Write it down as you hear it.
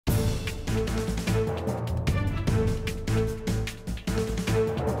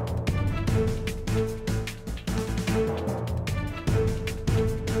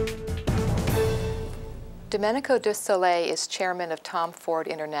Domenico De Sole is chairman of Tom Ford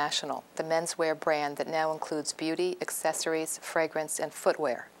International, the menswear brand that now includes beauty, accessories, fragrance, and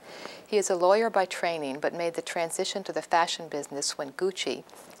footwear. He is a lawyer by training, but made the transition to the fashion business when Gucci,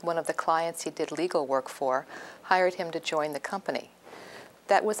 one of the clients he did legal work for, hired him to join the company.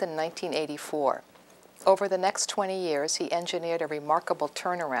 That was in 1984. Over the next 20 years, he engineered a remarkable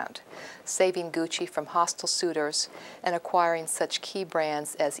turnaround, saving Gucci from hostile suitors and acquiring such key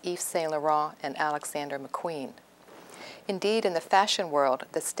brands as Yves Saint Laurent and Alexander McQueen. Indeed, in the fashion world,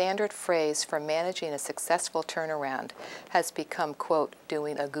 the standard phrase for managing a successful turnaround has become, quote,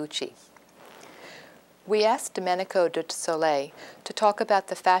 doing a Gucci. We asked Domenico De Sole to talk about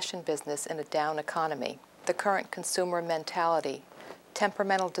the fashion business in a down economy, the current consumer mentality,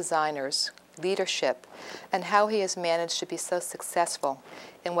 temperamental designers, leadership, and how he has managed to be so successful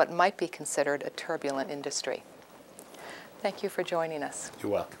in what might be considered a turbulent industry. Thank you for joining us.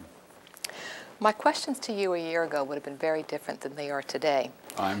 You're welcome. My questions to you a year ago would have been very different than they are today.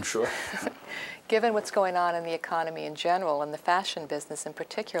 I'm sure. Given what's going on in the economy in general and the fashion business in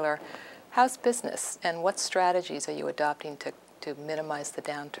particular, how's business and what strategies are you adopting to minimize the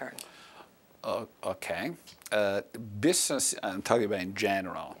downturn? Okay. Business, I'm talking about in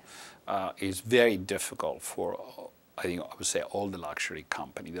general, is very difficult for, I think I would say, all the luxury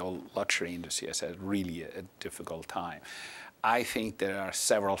companies. The whole luxury industry has had really a difficult time. I think there are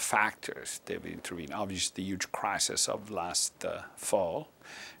several factors that will intervene. Obviously, the huge crisis of last fall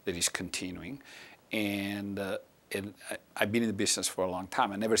that is continuing. And I've been in the business for a long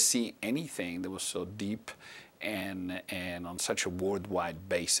time. I never see anything that was so deep and on such a worldwide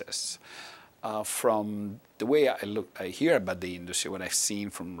basis. From the way I hear about the industry, what I've seen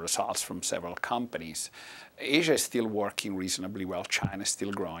from results from several companies, Asia is still working reasonably well. China is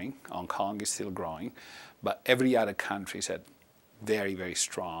still growing. Hong Kong is still growing. But every other country has had very, very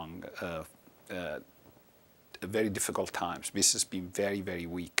strong, very difficult times. Business has been very, very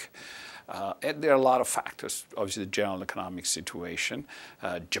weak. And there are a lot of factors. Obviously, the general economic situation.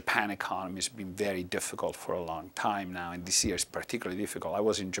 Japan economy has been very difficult for a long time now, and this year is particularly difficult. I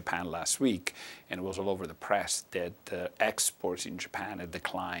was in Japan last week, and it was all over the press that exports in Japan had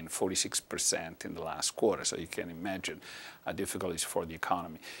declined 46% in the last quarter. So you can imagine how difficult it is for the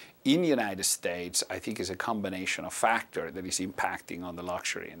economy. In the United States, I think it's a combination of factors that is impacting on the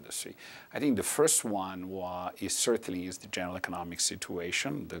luxury industry. I think the first one certainly is the general economic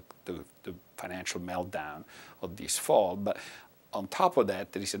situation, the financial meltdown of this fall. But on top of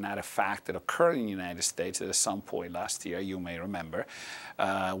that, there is another fact that occurred in the United States that at some point last year, you may remember,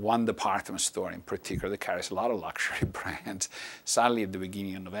 one department store in particular that carries a lot of luxury brands, suddenly at the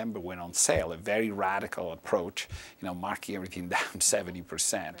beginning of November went on sale, a very radical approach, marking everything down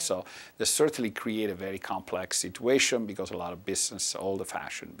 70%. Right. So this certainly created a very complex situation because a lot of business, all the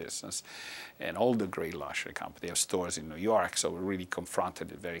fashion business, and all the great luxury companies have stores in New York, so we really confronted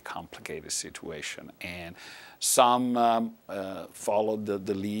a very complicated situation. And some followed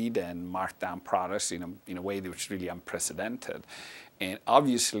the lead and marked down products in a way that was really unprecedented. And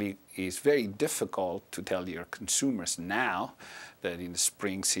obviously, it's very difficult to tell your consumers now that in the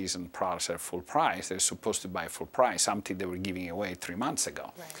spring season products are full price. They're supposed to buy full price, something they were giving away 3 months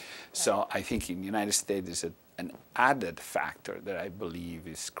ago. Right. So I think in the United States, there's an added factor that I believe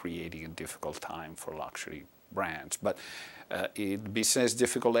is creating a difficult time for luxury brands. But business is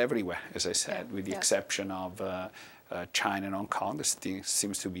difficult everywhere, as I said, with the exception of China and Hong Kong, that still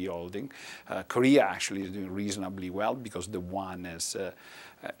seems to be holding. Korea actually is doing reasonably well because the yuan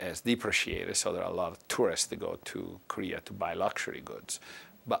has depreciated, so there are a lot of tourists that go to Korea to buy luxury goods.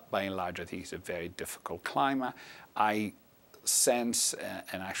 But by and large, I think it's a very difficult climate. I sense,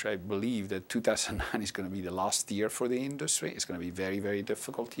 and actually I believe that 2009 is going to be the last year for the industry. It's going to be a very, very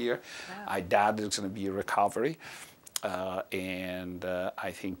difficult year. Wow. I doubt there's going to be a recovery. And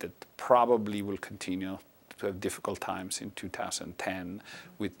I think that probably will continue to have difficult times in 2010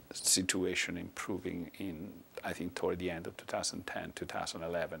 with situation improving I think, toward the end of 2010,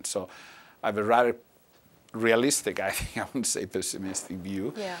 2011. So I have a rather realistic, I think, I wouldn't say pessimistic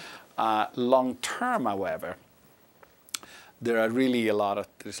view. Yeah. Long term, however, there are really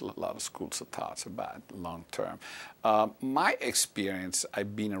there's a lot of schools of thoughts about long term. My experience,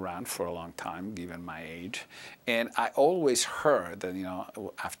 I've been around for a long time, given my age, and I always heard that,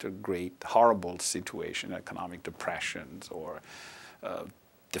 after great, horrible situation, economic depressions or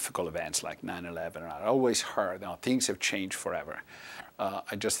difficult events like 9/11, I always heard, things have changed forever.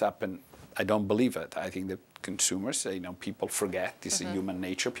 I don't believe it. I think that consumers, people forget. This is human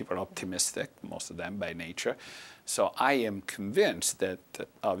nature. People are optimistic, most of them by nature. So I am convinced that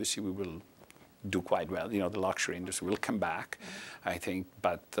obviously we will do quite well. You know, the luxury industry will come back, I think,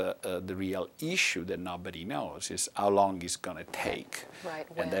 but the real issue that nobody knows is how long it's going to take. Right,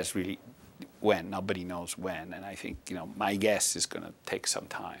 when. And that's really when. Nobody knows when. And I think, you know, my guess is going to take some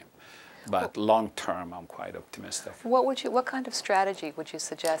time. But long term, I'm quite optimistic. What kind of strategy would you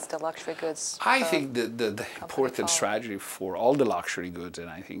suggest a luxury goods I think the important strategy for all the luxury goods,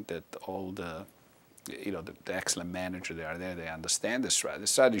 and I think that all the, you know, the excellent managers that are there, they understand the strategy. The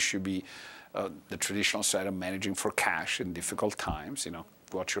strategy should be the traditional strategy of managing for cash in difficult times, you know,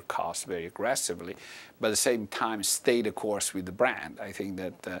 watch your costs very aggressively, but at the same time stay the course with the brand. I think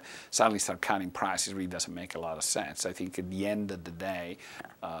that suddenly start cutting prices really doesn't make a lot of sense. I think at the end of the day,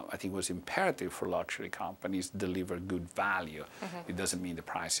 I think it was imperative for luxury companies to deliver good value. It doesn't mean the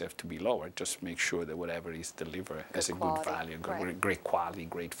price have to be lower. Just make sure that whatever is delivered has a good value, great quality,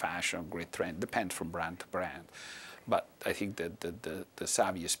 great fashion, great trend. Depends from brand to brand. But I think that the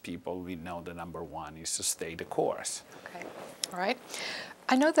savviest people, we know the number one is to stay the course. Okay, all right.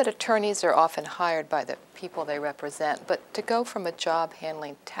 I know that attorneys are often hired by the people they represent, but to go from a job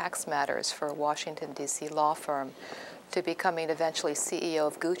handling tax matters for a Washington, D.C. law firm to becoming eventually CEO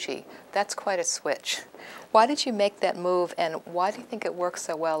of Gucci, that's quite a switch. Why did you make that move, and why do you think it worked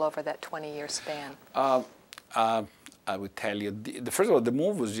so well over that 20-year span? I would tell you, first of all, the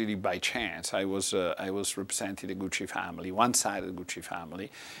move was really by chance. I was representing the Gucci family, one side of the Gucci family,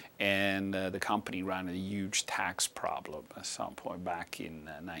 and the company ran a huge tax problem at some point back in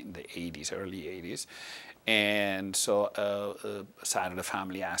the 80s, early 80s. And so a side of the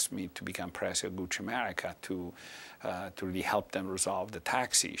family asked me to become president of Gucci America to really help them resolve the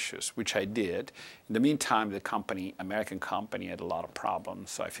tax issues, which I did. In the meantime, the company, American company, had a lot of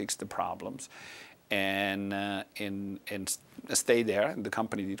problems, so I fixed the problems. And stayed there. The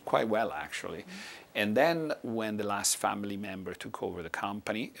company did quite well, actually. And then when the last family member took over the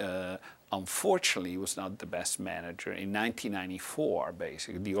company, unfortunately, he was not the best manager. In 1994,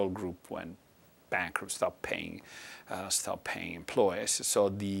 basically, the whole group went bankrupt, stopped paying employees. So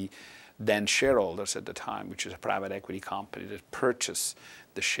the then shareholders at the time, which is a private equity company that purchased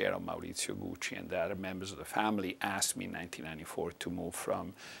the share of Maurizio Gucci and the other members of the family, asked me in 1994 to move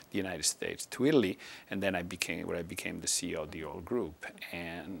from the United States to Italy, and then I became the CEO of the whole group.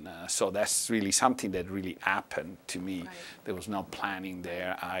 And so that's really something that really happened to me. Right. There was no planning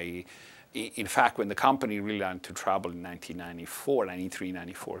there. In fact, when the company really got into trouble in 1994, 93,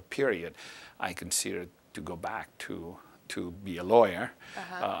 94 period, I considered to go back to be a lawyer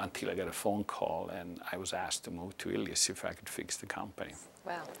until I got a phone call, and I was asked to move to Italy to see if I could fix the company.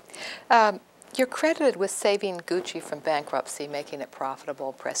 Wow. You're credited with saving Gucci from bankruptcy, making it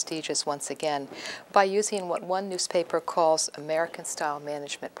profitable, prestigious once again, by using what one newspaper calls American-style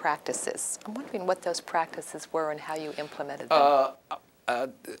management practices. I'm wondering what those practices were and how you implemented them.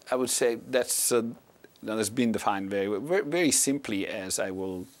 I would say that's been defined very simply, as I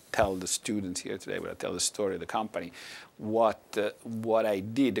will tell the students here today, when I tell the story of the company. What I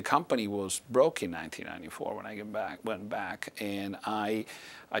did, the company was broke in 1994 when I went back, and I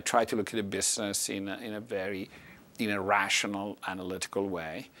tried to look at the business in a rational, analytical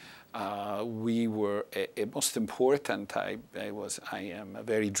way. We were most important. I am a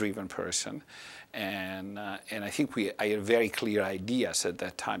very driven person, and I think I had very clear ideas at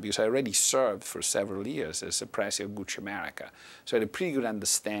that time, because I already served for several years as the president of Gucci America, so I had a pretty good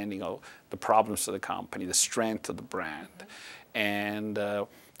understanding of the problems of the company, the strength of the brand, and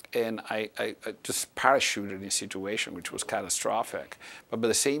I just parachuted in a situation which was catastrophic. But by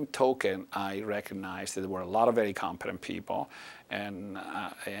the same token, I recognized that there were a lot of very competent people, and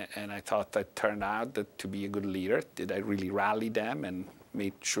I thought that turned out to be a good leader. Did I really rally them and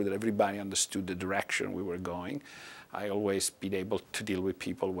made sure that everybody understood the direction we were going? I always been able to deal with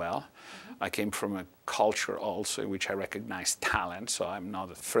people well. I came from a culture also in which I recognize talent, so I'm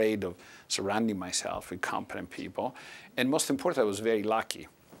not afraid of surrounding myself with competent people. And most important, I was very lucky,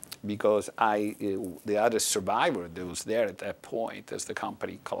 because the other survivor that was there at that point as the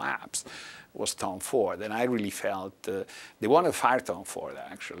company collapsed was Tom Ford. And I really felt, they wanted to fire Tom Ford,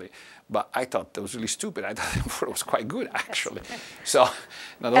 actually, but I thought that was really stupid. I thought Tom Ford was quite good, actually. So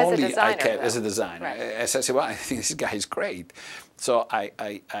not only I kept, as a designer, as I said, well, I think this guy is great. So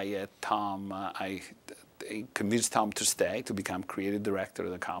I had Tom, I convinced Tom to stay, to become creative director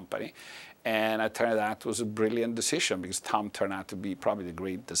of the company. And it turned out it was a brilliant decision, because Tom turned out to be probably the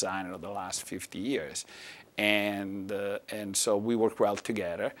great designer of the last 50 years. And so we worked well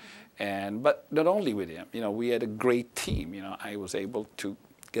together. But not only with him, we had a great team. I was able to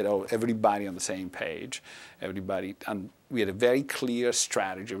get everybody on the same page. And we had a very clear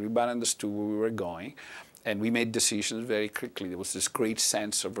strategy. Everybody understood where we were going. And we made decisions very quickly. There was this great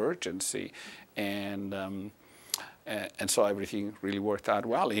sense of urgency. And so everything really worked out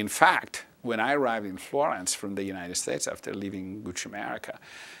well. In fact, when I arrived in Florence from the United States after leaving Gucci America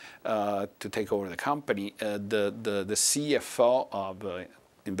to take over the company, the CFO of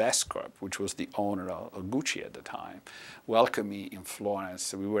Investcorp, which was the owner of Gucci at the time, welcomed me in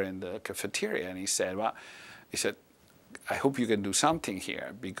Florence. We were in the cafeteria, and he said, I hope you can do something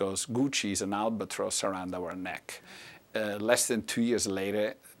here, because Gucci is an albatross around our neck. Less than 2 years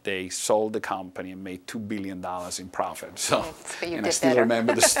later, they sold the company and made $2 billion in profit. So and I still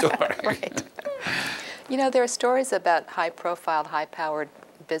remember the story. Right. You know, there are stories about high-profile, high-powered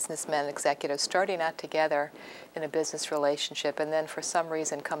businessmen, executives starting out together in a business relationship and then for some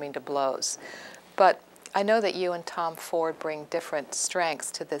reason coming to blows. But I know that you and Tom Ford bring different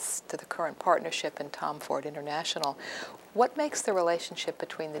strengths to the current partnership in Tom Ford International. What makes the relationship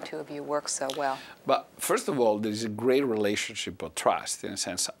between the two of you work so well? But first of all, there's a great relationship of trust. In a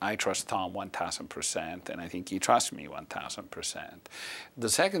sense, I trust Tom 1,000%, and I think he trusts me 1,000%. The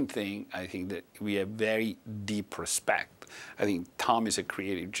second thing, I think that we have very deep respect. I think Tom is a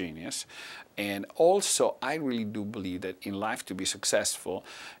creative genius. And also, I really do believe that in life, to be successful,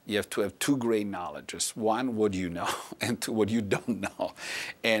 you have to have two great knowledges. One, what you know, and two, what you don't know.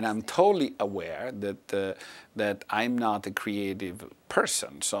 And I'm totally aware that I'm not a creative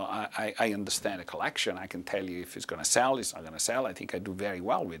person. So I understand a collection. I can tell you if it's going to sell, it's not going to sell. I think I do very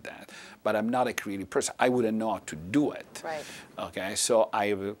well with that. But I'm not a creative person. I wouldn't know how to do it. Right. Okay, so I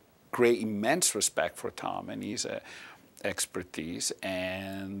have a great, immense respect for Tom, and he's a expertise,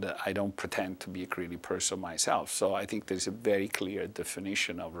 and I don't pretend to be a creative person myself. So I think there's a very clear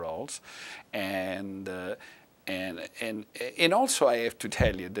definition of roles, and also I have to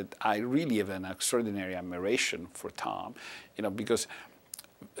tell you that I really have an extraordinary admiration for Tom, you know, because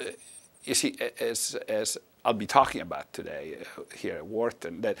you see, as I'll be talking about today here at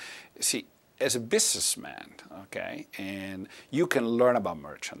Wharton, that see, as a businessman, okay, and you can learn about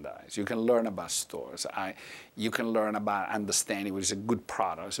merchandise, you can learn about stores, you can learn about understanding what is a good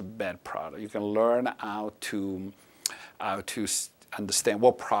product, what is a bad product. You can learn how to understand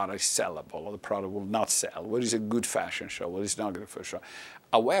what product is sellable, what the product will not sell, what is a good fashion show, what is not a good fashion show.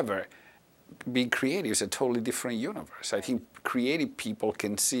 However, being creative is a totally different universe. I think creative people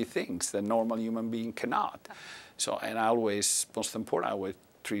can see things that normal human being cannot. So, and I always, most important, I always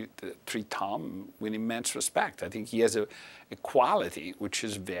treat Tom with immense respect. I think he has a quality which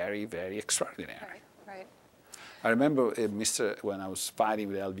is very, very extraordinary. Right. I remember when I was fighting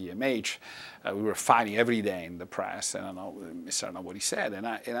with LVMH, we were fighting every day in the press, and I don't know what he said, and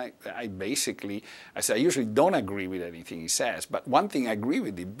I basically, I said, I usually don't agree with anything he says, but one thing I agree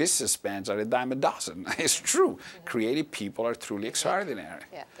with, the businessmen are a dime a dozen. It's true. Mm-hmm. Creative people are truly extraordinary.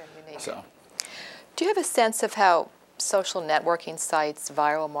 Yeah, they're unique. So, do you have a sense of how social networking sites,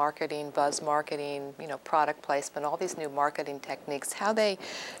 viral marketing, buzz marketing, you know, product placement, all these new marketing techniques, how they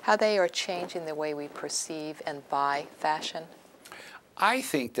are changing the way we perceive and buy fashion? I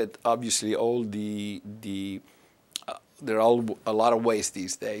think that obviously all there are a lot of ways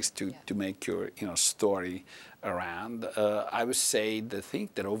these days to make your story around. I would say the thing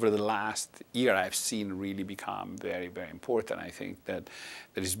that over the last year I've seen really become very, very important. I think that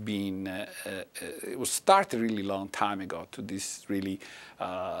there has been, it was started really long time ago to this really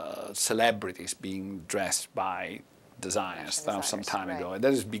celebrities being dressed by designers some time ago.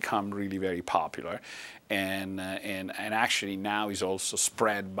 That has become really very popular, and actually now is also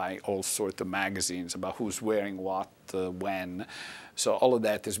spread by all sorts of magazines about who's wearing what, when. So all of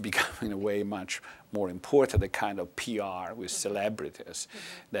that has become in a way much more important, the kind of PR with celebrities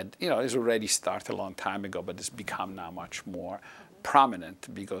that is already started a long time ago, but it's become now much more prominent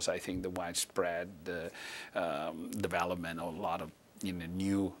because I think the widespread development of a lot of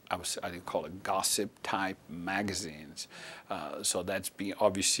new, I call it gossip type magazines. So that's been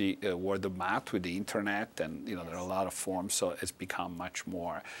obviously word of mouth with the internet, and there are a lot of forms. So it's become much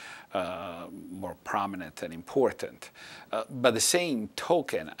more prominent and important. By the same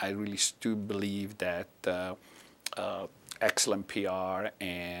token, I really do believe that excellent PR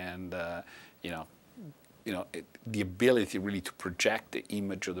and the ability really to project the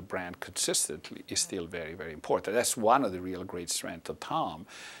image of the brand consistently is still very, very important. That's one of the real great strengths of Tom,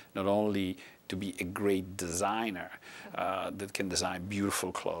 not only to be a great designer that can design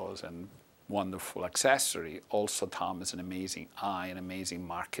beautiful clothes and wonderful accessory. Also, Tom has an amazing eye and amazing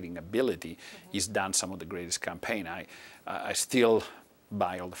marketing ability. He's done some of the greatest campaign. I still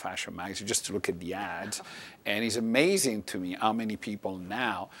buy all the fashion magazines just to look at the ads, and it's amazing to me how many people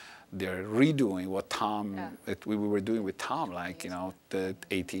now they're redoing what that we were doing with Tom, like the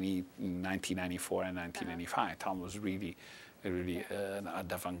 1994 and 1995. Tom was really really an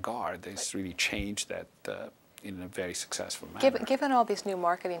avant-garde. It's really changed that in a very successful manner. Given all these new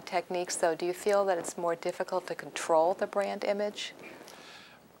marketing techniques, though, do you feel that it's more difficult to control the brand image?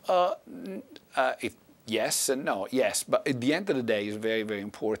 Yes and no. Yes, but at the end of the day, it's very, very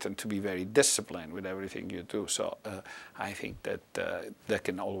important to be very disciplined with everything you do. So I think that that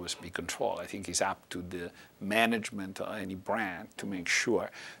can always be controlled. I think it's up to the management of any brand to make sure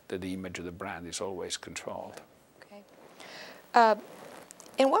that the image of the brand is always controlled. Okay.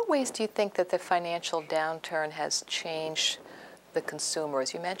 In what ways do you think that the financial downturn has changed the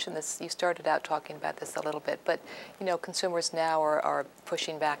consumers? You mentioned this, you started out talking about this a little bit, but you know, consumers now are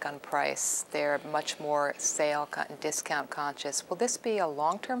pushing back on price. They're much more sale and discount conscious. Will this be a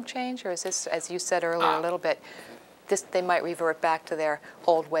long-term change, or is this, as you said earlier a little bit, they might revert back to their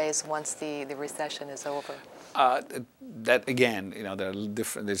old ways once the recession is over? That again, you know, there are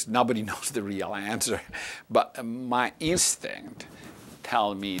different. Nobody knows the real answer, but my instinct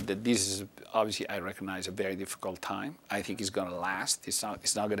tell me that this is obviously, I recognize, a very difficult time. I think it's going to last. It's not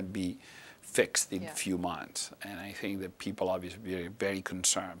going to be fixed in a few months, and I think that people obviously are very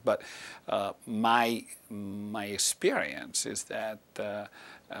concerned. But my experience is that at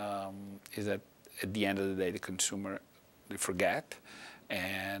the end of the day, the consumer, they forget.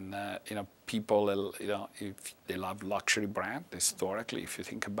 And you know, people, you know, if they love luxury brand, historically, if you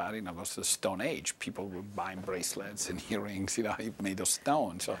think about it, it was the Stone Age. People were buying bracelets and earrings, you know, made of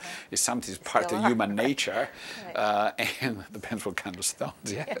stone. So it's something that's part of human nature, and it depends what kind of stones,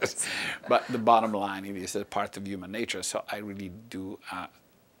 yes. But the bottom line, it is a part of human nature. So I really do,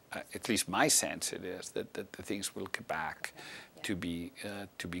 at least my sense it is, that the things will get back to be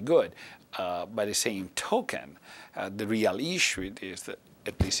good. By the same token, the real issue is that,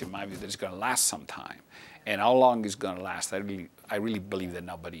 at least in my view, that it's going to last some time. And how long it's going to last, I really believe that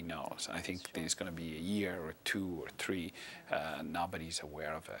nobody knows. I think it's going to be a year or 2 or 3. Nobody's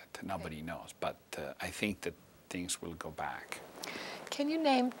aware of it. Nobody knows. But I think that things will go back. Can you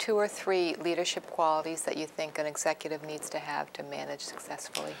name 2 or 3 leadership qualities that you think an executive needs to have to manage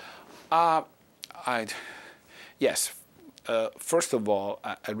successfully? Yes. First of all,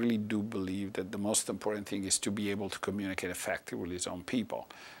 I really do believe that the most important thing is to be able to communicate effectively with his own people.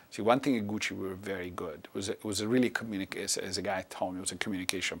 See, one thing at Gucci we were very good. It was a really as a guy told me, it was a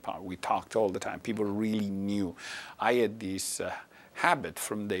communication power. We talked all the time. People really knew. I had this habit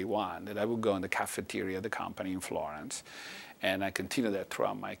from day one that I would go in the cafeteria of the company in Florence, and I continued that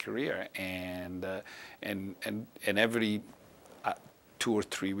throughout my career. And every 2 or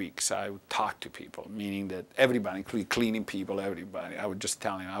 3 weeks, I would talk to people, meaning that everybody, including cleaning people, everybody, I would just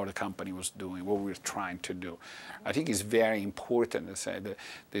tell them how the company was doing, what we were trying to do. I think it's very important to say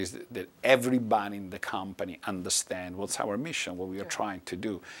that everybody in the company understands what's our mission, what we are trying to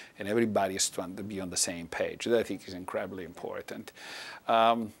do, and everybody is trying to be on the same page. That I think is incredibly important.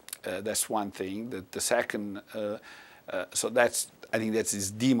 That's one thing. The second, so I think that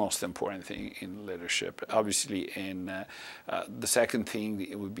is the most important thing in leadership. Obviously, the second thing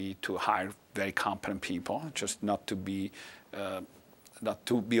it would be to hire very competent people, just not to be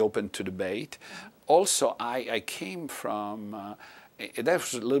open to debate. Also, I came from. That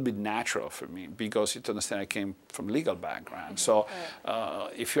was a little bit natural for me because you understand I came from legal background. So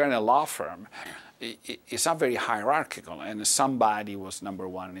if you're in a law firm, it's not very hierarchical, and somebody was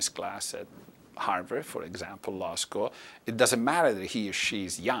 #1 in his class at Harvard, for example, law school, it doesn't matter that he or she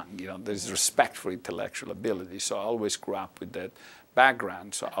is young. You know, there's respect for intellectual ability. So I always grew up with that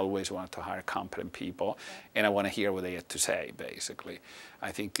background. So I always wanted to hire competent people, and I want to hear what they had to say, basically.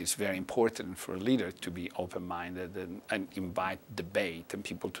 I think it's very important for a leader to be open-minded and invite debate and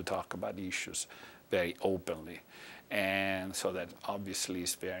people to talk about issues very openly. And so that obviously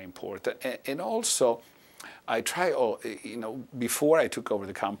is very important. And also, I try, you know, before I took over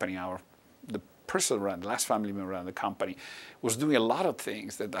the company, the person around, the last family member around the company, was doing a lot of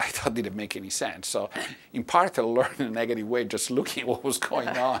things that I thought didn't make any sense. So in part, I learned in a negative way just looking at what was going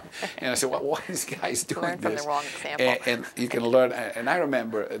on. And I said, well, why are these guys doing learn from this? the wrong example. And you can learn. And I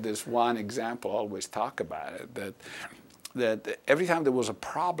remember there's one example, I always talk about it, that every time there was a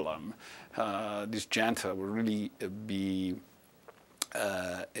problem, this gentleman would really be,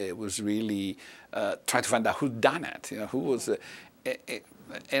 it was really trying to find out who done it, you know, who was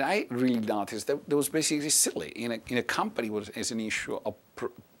and I really noticed that was basically silly. In a company, is an issue of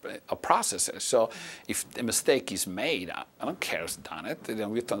processes. So if a mistake is made, I don't care who's done it. You know,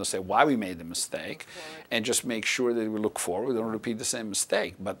 we have to understand why we made the mistake, and just make sure that we look forward. We don't repeat the same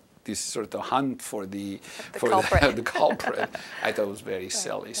mistake. But this sort of hunt for the culprit, I thought was very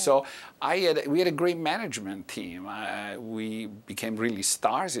silly. So we had a great management team. We became really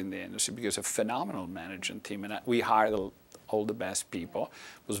stars in the industry because of a phenomenal management team, and we hired all the best people.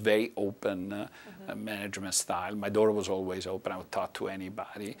 It was very open management style. My door was always open. I would talk to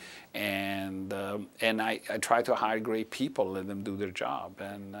anybody, and I try to hire great people, let them do their job,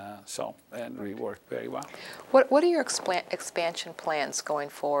 and it worked very well. What are your expansion plans going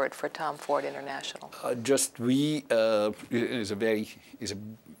forward for Tom Ford International? Is a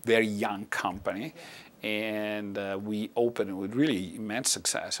very young company. And we opened with really immense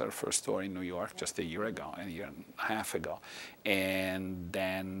success our first store in New York just a year and a half ago. And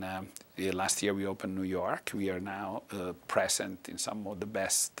then last year we opened New York. We are now present in some of the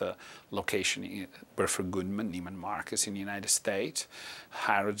best locations in Burford Goodman, Neiman Marcus in the United States,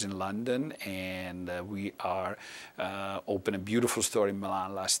 Harrods in London, and we are opened a beautiful store in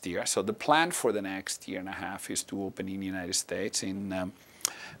Milan last year. So the plan for the next year and a half is to open in the United States in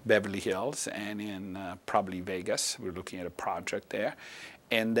Beverly Hills and in probably Vegas. We're looking at a project there.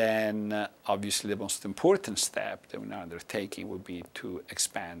 And then obviously the most important step that we're undertaking would be to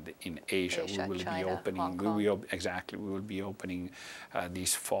expand in Asia. We will China, be opening, Hong Kong. we will be opening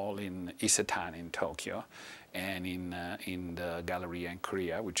this fall in Isetan in Tokyo, and in the Galleria in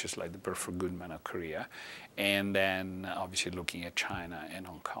Korea, which is like the Burford Goodman of Korea, and then obviously looking at China and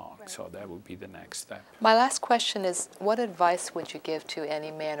Hong Kong. Right. So that would be the next step. My last question is, what advice would you give to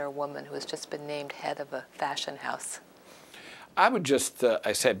any man or woman who has just been named head of a fashion house? I would just,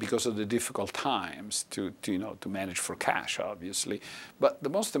 I said, because of the difficult times, to manage for cash, obviously. But the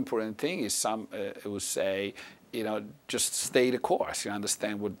most important thing is I would say, just stay the course. You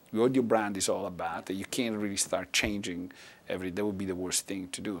understand what your brand is all about. That you can't really start changing that would be the worst thing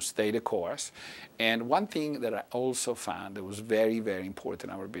to do. Stay the course. And one thing that I also found that was very, very important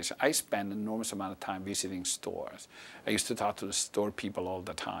in our business, I spend an enormous amount of time visiting stores. I used to talk to the store people all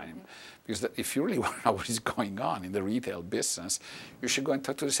the time. Because if you really want to know what is going on in the retail business, you should go and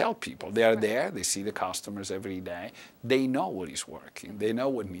talk to the sales people. They are there. They see the customers every day. They know what is working. They know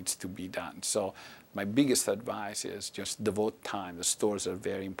what needs to be done. So my biggest advice is just devote time. The stores are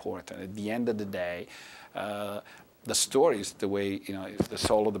very important. At the end of the day, the store is the way, is the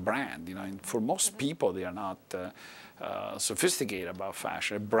soul of the brand. And for most people, they are not sophisticated about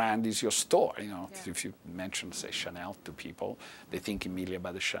fashion. A brand is your store. If you mention, say, Chanel to people, they think immediately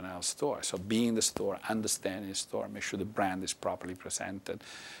about the Chanel store. So being in the store, understanding the store, make sure the brand is properly presented,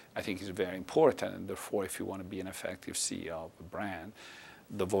 I think is very important. And therefore, if you want to be an effective CEO of a brand,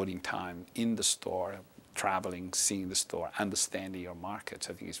 devoting time in the store, traveling, seeing the store, understanding your markets,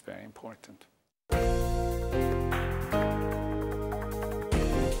 I think is very important.